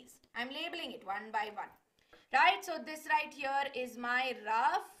bodies. I am labeling it one by one. Right. So this right here is my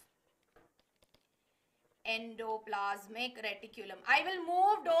rough endoplasmic reticulum. I will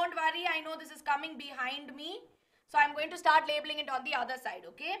move, don't worry, I know this is coming behind me. So I'm going to start labeling it on the other side,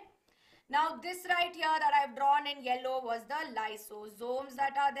 okay? Now this right here that I've drawn in yellow was the lysosomes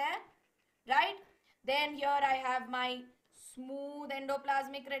that are there, right? Then here I have my smooth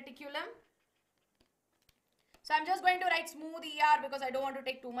endoplasmic reticulum. So I'm just going to write smooth ER because I don't want to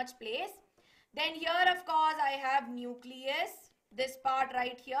take too much place. Then here of course I have nucleus, this part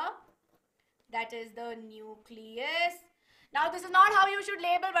right here. That is the nucleus. Now this is not how you should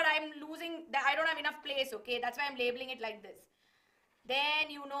label, but I don't have enough place, okay? That's why I'm labeling it like this. Then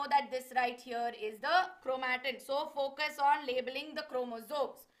you know that this right here is the chromatin. So focus on labeling the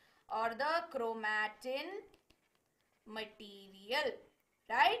chromosomes or the chromatin material,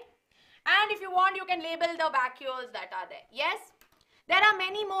 right? And if you want, you can label the vacuoles that are there. Yes? There are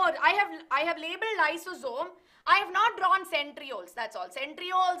many more. I have labeled lysosome. I have not drawn centrioles. That's all.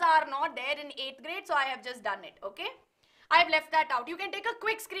 Centrioles are not there in 8th grade, so I have just done it. Okay? I have left that out. You can take a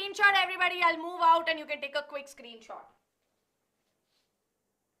quick screenshot, everybody. I'll move out and you can take a quick screenshot.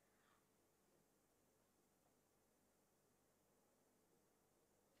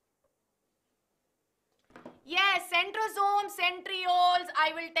 Yes, centrosomes, centrioles,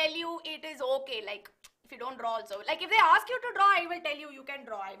 I will tell you it is okay. Like, if you don't draw also. Like, if they ask you to draw, I will tell you can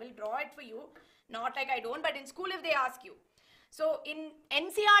draw. I will draw it for you. Not like I don't, but in school if they ask you. So, in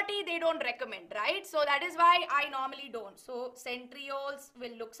NCERT, they don't recommend, right? So, that is why I normally don't. So, centrioles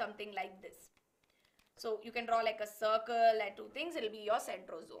will look something like this. So, you can draw like a circle and two things. It will be your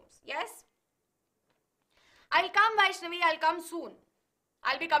centrosomes. Yes? I'll come, Vaishnavi. I'll come soon.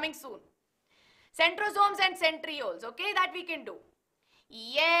 I'll be coming soon. Centrosomes and centrioles, okay, that we can do.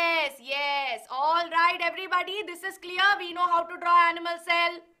 Yes, yes. All right, everybody, this is clear. We know how to draw animal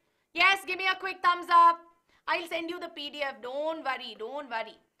cell. Yes, give me a quick thumbs up. I'll send you the PDF. Don't worry, don't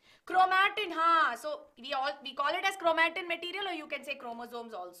worry. Chromatin, so we call it as chromatin material, or you can say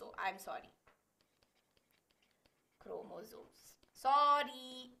chromosomes also. I'm sorry. Chromosomes.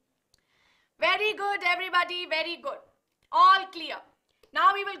 Sorry. Very good, everybody. Very good. All clear.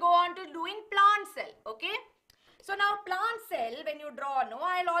 Now we will go on to doing plant cell, okay? So now plant cell, when you draw,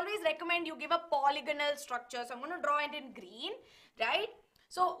 I'll always recommend you give a polygonal structure. So I'm going to draw it in green, right?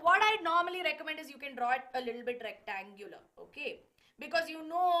 So what I normally recommend is you can draw it a little bit rectangular, okay? Because you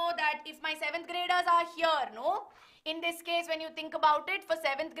know that if my 7th graders are here, in this case, when you think about it, for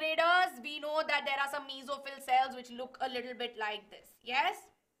 7th graders, we know that there are some mesophyll cells which look a little bit like this, yes?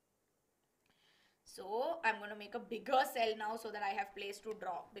 So, I'm going to make a bigger cell now so that I have place to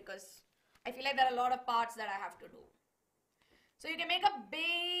draw because I feel like there are a lot of parts that I have to do. So, you can make a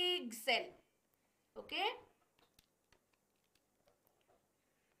big cell. Okay.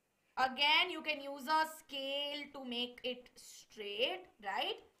 Again, you can use a scale to make it straight,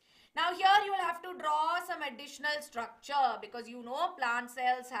 right? Now, here you will have to draw some additional structure because you know plant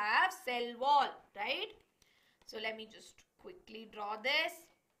cells have cell wall, right? So, let me just quickly draw this.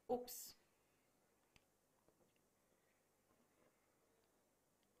 Oops.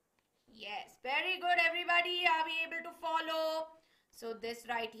 Yes, very good everybody. Are we able to follow? So this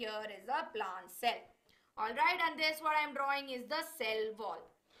right here is a plant cell. Alright, and this what I am drawing is the cell wall.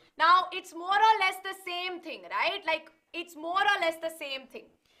 Now it's more or less the same thing, right? Like it's more or less the same thing.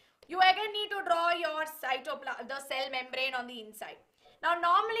 You again need to draw your the cell membrane on the inside. Now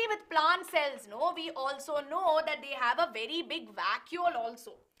normally with plant cells, we also know that they have a very big vacuole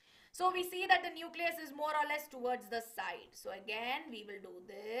also. So we see that the nucleus is more or less towards the side. So again we will do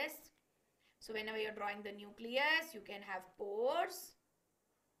this. So whenever you're drawing the nucleus, you can have pores.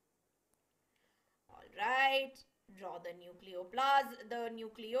 Alright, draw the nucleoplasm, the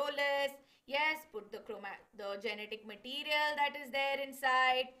nucleolus. Yes, put the genetic material that is there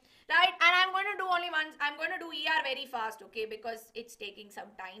inside. Right, and I'm going to do only one, I'm going to do ER very fast, okay, because it's taking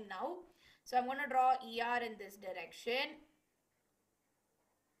some time now. So I'm going to draw ER in this direction.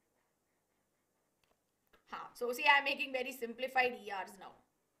 So see, I'm making very simplified ERs now.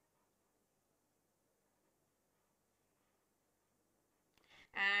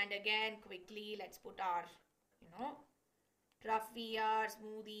 And again, quickly, let's put our, rough ER,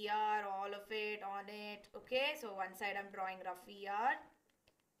 smooth ER, all of it on it. Okay, so one side I'm drawing rough ER.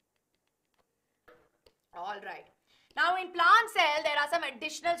 Alright. Now in plant cell, there are some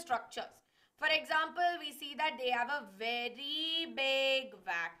additional structures. For example, we see that they have a very big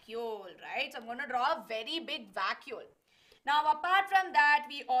vacuole, right? So I'm going to draw a very big vacuole. Now apart from that,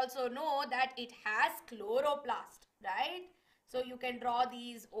 we also know that it has chloroplast, right? So you can draw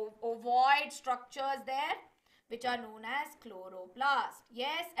these ovoid structures there, which are known as chloroplast.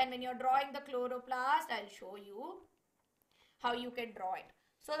 Yes, and when you're drawing the chloroplast, I'll show you how you can draw it.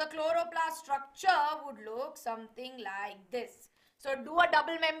 So the chloroplast structure would look something like this. So do a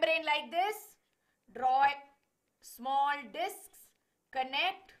double membrane like this, draw small discs,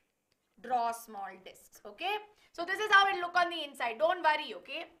 connect, draw small discs, okay? So this is how it look on the inside. Don't worry,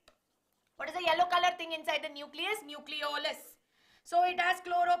 okay? What is the yellow color thing inside the nucleus? Nucleolus. So it has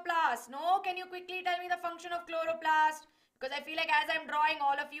chloroplast. No, can you quickly tell me the function of chloroplast? Because I feel like as I'm drawing,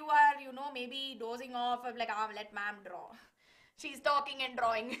 all of you are, you know, maybe dozing off. I'm like, let ma'am draw. She's talking and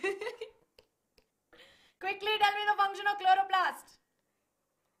drawing. Quickly tell me the function of chloroplast.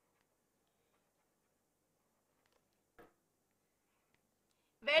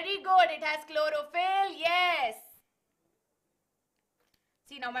 Very good. It has chlorophyll. Yes.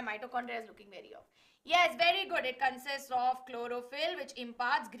 See, now my mitochondria is looking very off. Yes, very good. It consists of chlorophyll, which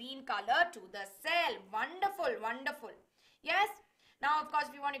imparts green color to the cell. Wonderful, wonderful. Yes. Now, of course,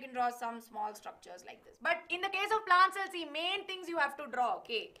 if you want, you can draw some small structures like this. But in the case of plant cells, see, main things you have to draw,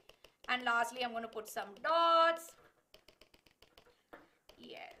 okay? And lastly, I'm going to put some dots.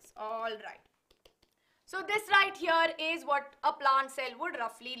 Yes, all right. So this right here is what a plant cell would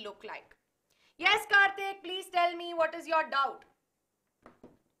roughly look like. Yes, Karthik, please tell me what is your doubt.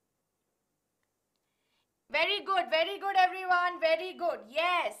 Very good, everyone. Very good.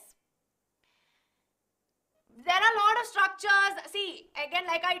 Yes. There are a lot of structures. See, again,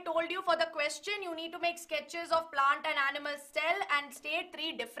 like I told you, for the question, you need to make sketches of plant and animal cell and state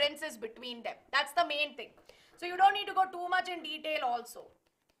 3 differences between them. That's the main thing. So you don't need to go too much in detail also.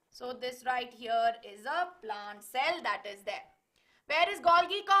 So this right here is a plant cell that is there. Where is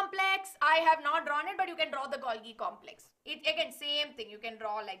Golgi complex? I have not drawn it, but you can draw the Golgi complex. It again, same thing. You can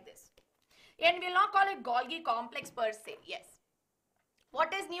draw like this. And we'll not call it Golgi complex per se. Yes.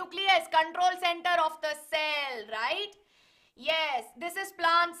 What is nucleus? Control center of the cell, right? Yes, this is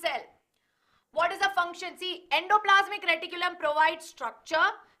plant cell. What is the function? See, endoplasmic reticulum provides structure,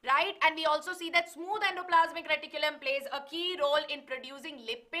 right? And we also see that smooth endoplasmic reticulum plays a key role in producing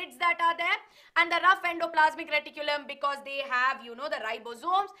lipids that are there. And the rough endoplasmic reticulum, because they have, you know, the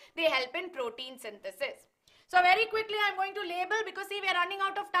ribosomes, they help in protein synthesis. So very quickly I'm going to label, because see, we are running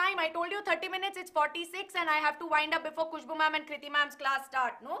out of time. I told you 30 minutes, it's 46 and I have to wind up before Kushbu ma'am and Kriti ma'am's class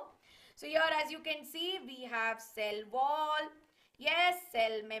start, no? So here, as you can see, we have cell wall, yes,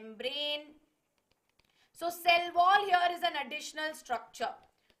 cell membrane. So cell wall here is an additional structure,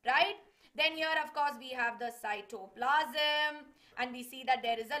 right? Then here, of course, we have the cytoplasm, and we see that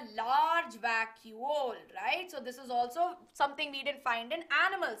there is a large vacuole, right? So this is also something we didn't find in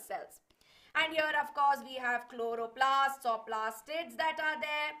animal cells. And here, of course, we have chloroplasts or plastids that are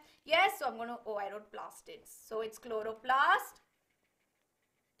there. Yes, so I'm going to, I wrote plastids. So it's chloroplast.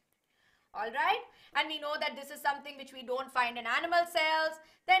 Alright. And we know that this is something which we don't find in animal cells.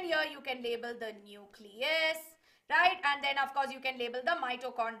 Then here you can label the nucleus. Right. And then, of course, you can label the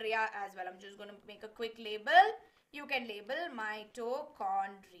mitochondria as well. I'm just going to make a quick label. You can label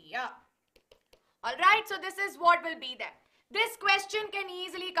mitochondria. Alright. So this is what will be there. This question can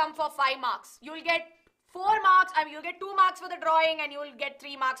easily come for 5 marks. You'll get 4 marks, I mean, you'll get 2 marks for the drawing and you'll get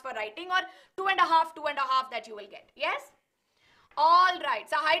 3 marks for writing, or 2.5 that you will get. Yes? Alright.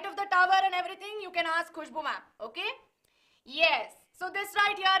 So height of the tower and everything, you can ask Khushbu ma'am. Okay? Yes. So this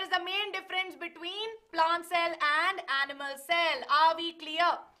right here is the main difference between plant cell and animal cell. Are we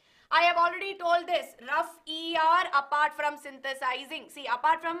clear? I have already told this, rough ER apart from synthesizing. See,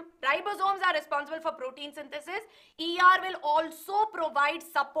 apart from ribosomes are responsible for protein synthesis, ER will also provide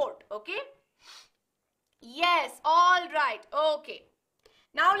support, okay? Yes, all right, okay.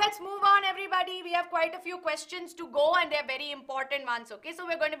 Now let's move on, everybody. We have quite a few questions to go and they're very important ones, okay? So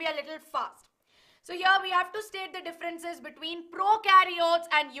we're going to be a little fast. So here we have to state the differences between prokaryotes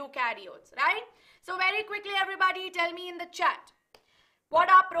and eukaryotes, right? So very quickly, everybody, tell me in the chat. What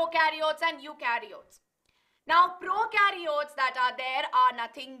are prokaryotes and eukaryotes? Now, prokaryotes that are there are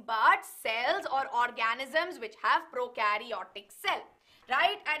nothing but cells or organisms which have prokaryotic cell,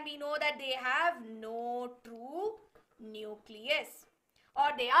 right? And we know that they have no true nucleus, or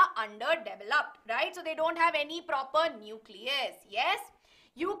they are underdeveloped, right? So they don't have any proper nucleus, yes?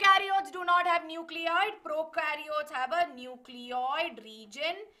 Eukaryotes do not have nucleoid. Prokaryotes have a nucleoid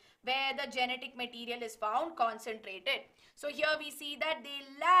region where the genetic material is found concentrated. So here we see that they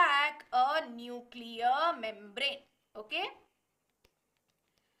lack a nuclear membrane. Okay.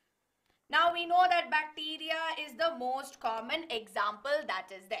 Now we know that bacteria is the most common example that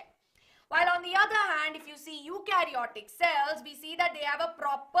is there. While on the other hand, if you see eukaryotic cells, we see that they have a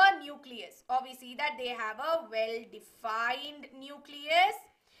proper nucleus, or we see that they have a well-defined nucleus.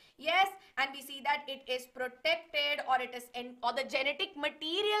 Yes, and we see that it is protected, or it is or the genetic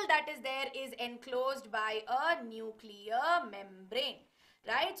material that is there is enclosed by a nuclear membrane,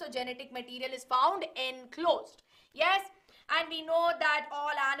 right? So genetic material is found enclosed. Yes, and we know that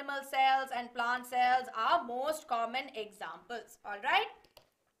all animal cells and plant cells are most common examples. All right.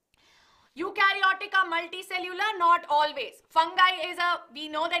 Eukaryotic are multicellular, not always. Fungi is we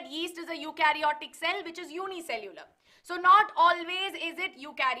know that yeast is a eukaryotic cell which is unicellular. So not always is it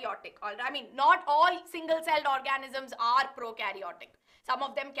eukaryotic. All right? I mean, not all single-celled organisms are prokaryotic. Some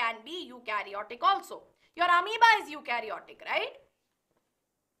of them can be eukaryotic also. Your amoeba is eukaryotic, right?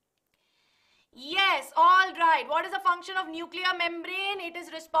 Yes, all right. What is the function of nuclear membrane? It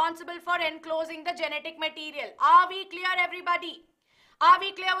is responsible for enclosing the genetic material. Are we clear, everybody? Are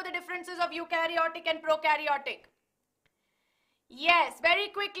we clear with the differences of eukaryotic and prokaryotic? Yes, very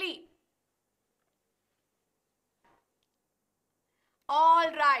quickly.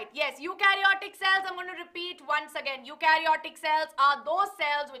 All right. Yes, eukaryotic cells, I'm going to repeat once again. Eukaryotic cells are those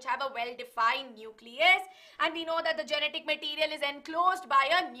cells which have a well-defined nucleus, and we know that the genetic material is enclosed by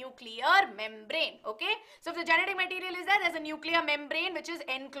a nuclear membrane. Okay. So if the genetic material is there, there's a nuclear membrane which is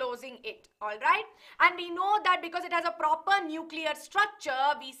enclosing it. All right. And we know that because it has a proper nuclear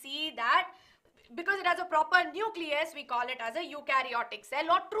structure, we see that because it has a proper nucleus, we call it as a eukaryotic cell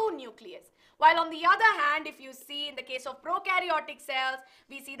or true nucleus. While on the other hand, if you see in the case of prokaryotic cells,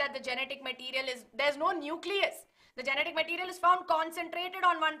 we see that the genetic material is, there's no nucleus. The genetic material is found concentrated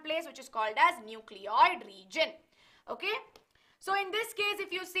on one place, which is called as nucleoid region. Okay. So in this case,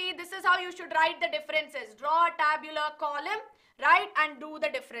 if you see, this is how you should write the differences. Draw a tabular column, right, and do the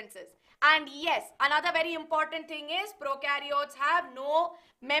differences. And yes, another very important thing is prokaryotes have no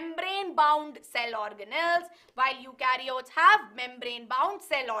membrane-bound cell organelles, while eukaryotes have membrane-bound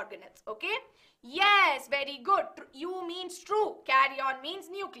cell organelles. Okay? Yes, very good. U means true. Karyon means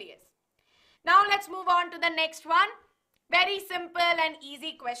nucleus. Now let's move on to the next one. Very simple and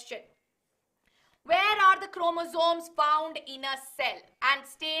easy question. Where are the chromosomes found in a cell? And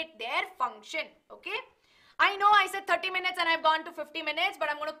state their function. Okay? I know I said 30 minutes and I've gone to 50 minutes, but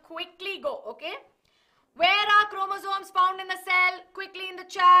I'm going to quickly go, okay? Where are chromosomes found in the cell? Quickly in the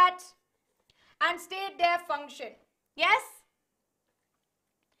chat. And state their function. Yes?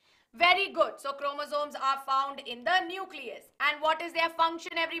 Very good. So chromosomes are found in the nucleus. And what is their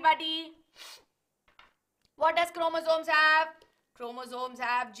function, everybody? What does chromosomes have? Chromosomes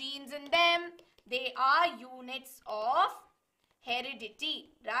have genes in them. They are units of heredity,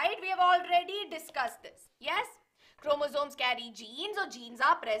 right? We have already discussed this. Yes? Chromosomes carry genes, or genes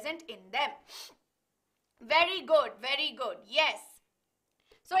are present in them. Very good, very good. Yes.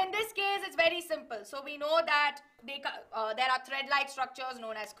 So in this case, it's very simple. So we know that there are thread-like structures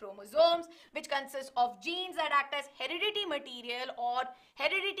known as chromosomes, which consist of genes that act as heredity material, or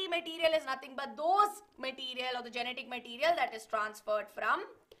heredity material is nothing but those material or the genetic material that is transferred from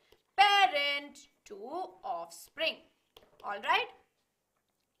parent to offspring. All right?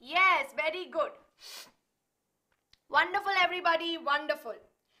 Yes, very good. Wonderful, everybody. Wonderful.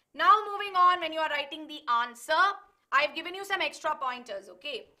 Now moving on, when you are writing the answer, I've given you some extra pointers,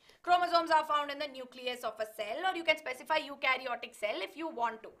 okay? Chromosomes are found in the nucleus of a cell, or you can specify eukaryotic cell if you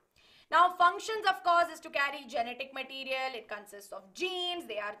want to. Now, functions, of course, is to carry genetic material. It consists of genes.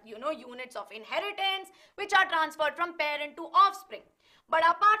 They are, units of inheritance, which are transferred from parent to offspring. But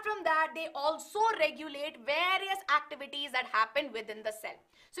apart from that, they also regulate various activities that happen within the cell.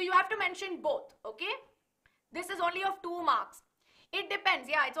 So you have to mention both, okay? This is only of 2 marks. It depends.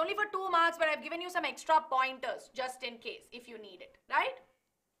 Yeah, it's only for 2 marks, but I've given you some extra pointers just in case if you need it, right?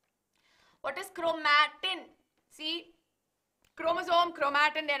 What is chromatin? See, chromosome,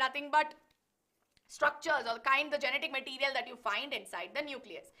 chromatin, they're nothing but structures or the genetic material that you find inside the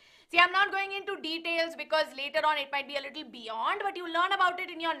nucleus. See, I'm not going into details because later on it might be a little beyond, but you'll learn about it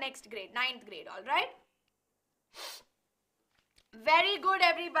in your next grade, 9th grade, all right? Very good,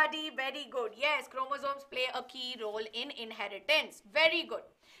 everybody. Very good. Yes, chromosomes play a key role in inheritance. Very good.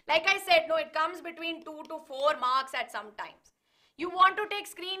 Like I said, no, it comes between 2 to 4 marks at some times. You want to take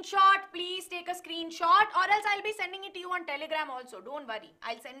screenshot, please take a screenshot, or else I'll be sending it to you on Telegram also. Don't worry.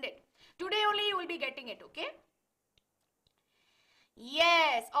 I'll send it. Today only you will be getting it, okay?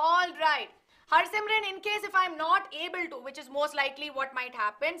 Yes, all right. Harsimran, in case if I'm not able to, which is most likely what might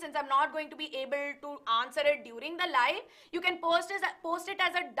happen, since I'm not going to be able to answer it during the live, you can post it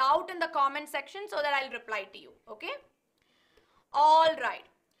as a doubt in the comment section so that I'll reply to you, okay? All right.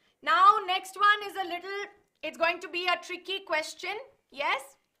 Now, next one is it's going to be a tricky question, yes?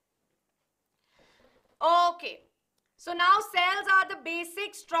 Okay. So now cells are the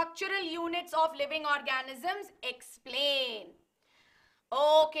basic structural units of living organisms. Explain.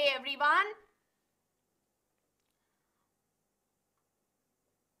 Okay, everyone.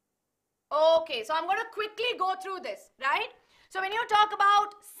 Okay, so I'm going to quickly go through this, right? So when you talk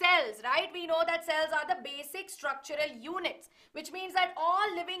about cells, right, we know that cells are the basic structural units, which means that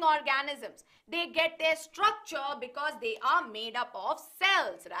all living organisms, they get their structure because they are made up of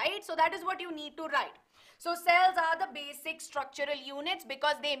cells, right? So that is what you need to write. So cells are the basic structural units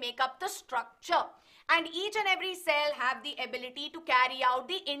because they make up the structure, and each and every cell have the ability to carry out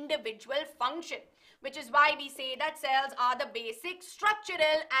the individual function, which is why we say that cells are the basic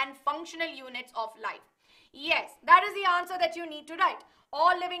structural and functional units of life. Yes, that is the answer that you need to write.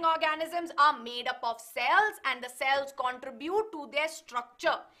 All living organisms are made up of cells, and the cells contribute to their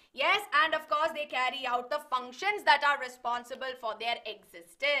structure. Yes, and of course they carry out the functions that are responsible for their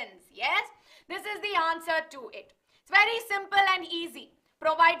existence. Yes, this is the answer to it. It's very simple and easy.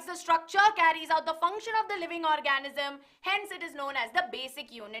 Provides the structure, carries out the function of the living organism, hence it is known as the basic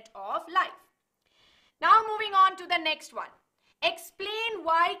unit of life. Now moving on to the next one. Explain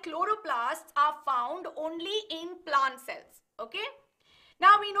why chloroplasts are found only in plant cells. Okay?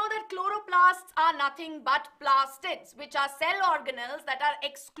 Now we know that chloroplasts are nothing but plastids, which are cell organelles that are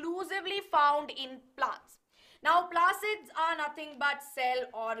exclusively found in plants. Now plastids are nothing but cell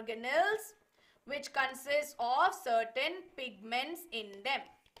organelles which consist of certain pigments in them.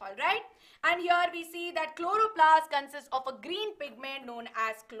 Alright? And here we see that chloroplast consists of a green pigment known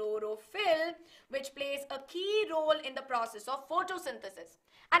as chlorophyll, which plays a key role in the process of photosynthesis.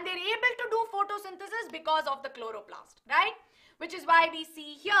 And they're able to do photosynthesis because of the chloroplast, right? Which is why we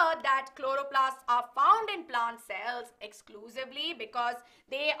see here that chloroplasts are found in plant cells exclusively because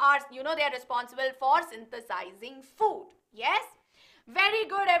they are, they are responsible for synthesizing food. Yes? Very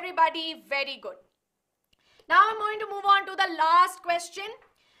good, everybody. Very good. Now I'm going to move on to the last question.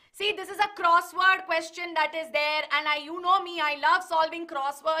 See, this is a crossword question that is there, and you know me, I love solving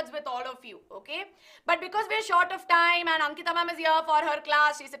crosswords with all of you, okay? But because we're short of time and Ankita ma'am is here for her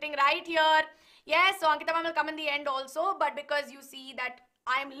class, she's sitting right here. Yes, so Ankita ma'am will come in the end also, but because you see that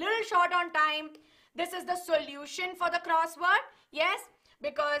I'm little short on time, this is the solution for the crossword. Yes,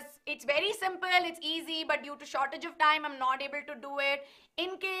 because it's very simple, it's easy, but due to shortage of time, I'm not able to do it.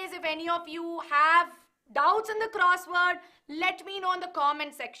 In case if any of you have doubts in the crossword, let me know in the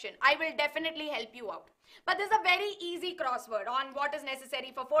comment section. I will definitely help you out. But this is a very easy crossword on what is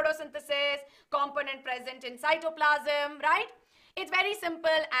necessary for photosynthesis, component present in cytoplasm, right? It's very simple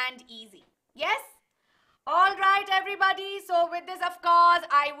and easy. Yes? Alright everybody, so with this of course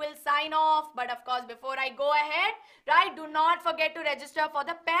I will sign off, but of course before I go ahead, right, do not forget to register for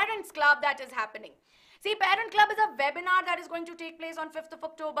the Parents Club that is happening. See, Parent Club is a webinar that is going to take place on 5th of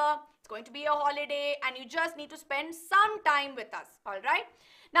October. It's going to be a holiday and you just need to spend some time with us, alright?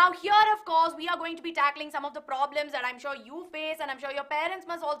 Now here, of course, we are going to be tackling some of the problems that I'm sure you face and I'm sure your parents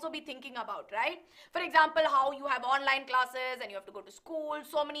must also be thinking about, right? For example, how you have online classes and you have to go to school,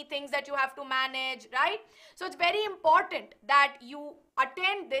 so many things that you have to manage, right? So it's very important that you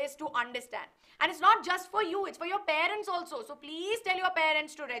attend this to understand. And it's not just for you, it's for your parents also. So please tell your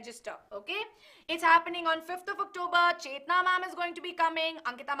parents to register, okay? It's happening on 5th of October. Chetna ma'am is going to be coming.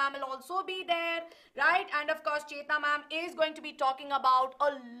 Ankita ma'am will also be there, right? And of course, Chetna ma'am is going to be talking about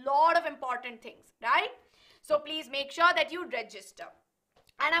a lot of important things, right? So please make sure that you register.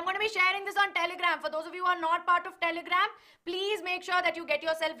 And I'm going to be sharing this on Telegram. For those of you who are not part of Telegram, please make sure that you get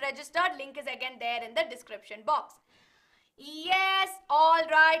yourself registered. Link is again there in the description box. Yes, all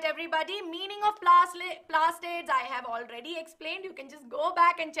right, everybody. Meaning of plastids, I have already explained. You can just go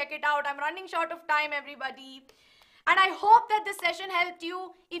back and check it out. I'm running short of time, everybody. And I hope that this session helped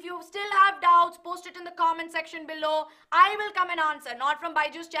you. If you still have doubts, post it in the comment section below. I will come and answer. Not from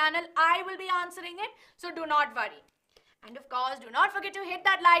BYJU'S channel. I will be answering it. So do not worry. And of course, do not forget to hit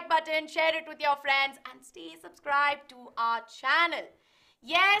that like button, share it with your friends, and stay subscribed to our channel.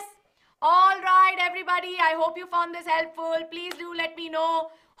 Yes. All right, everybody. I hope you found this helpful. Please do let me know.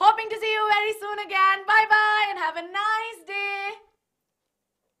 Hoping to see you very soon again. Bye-bye and have a nice day.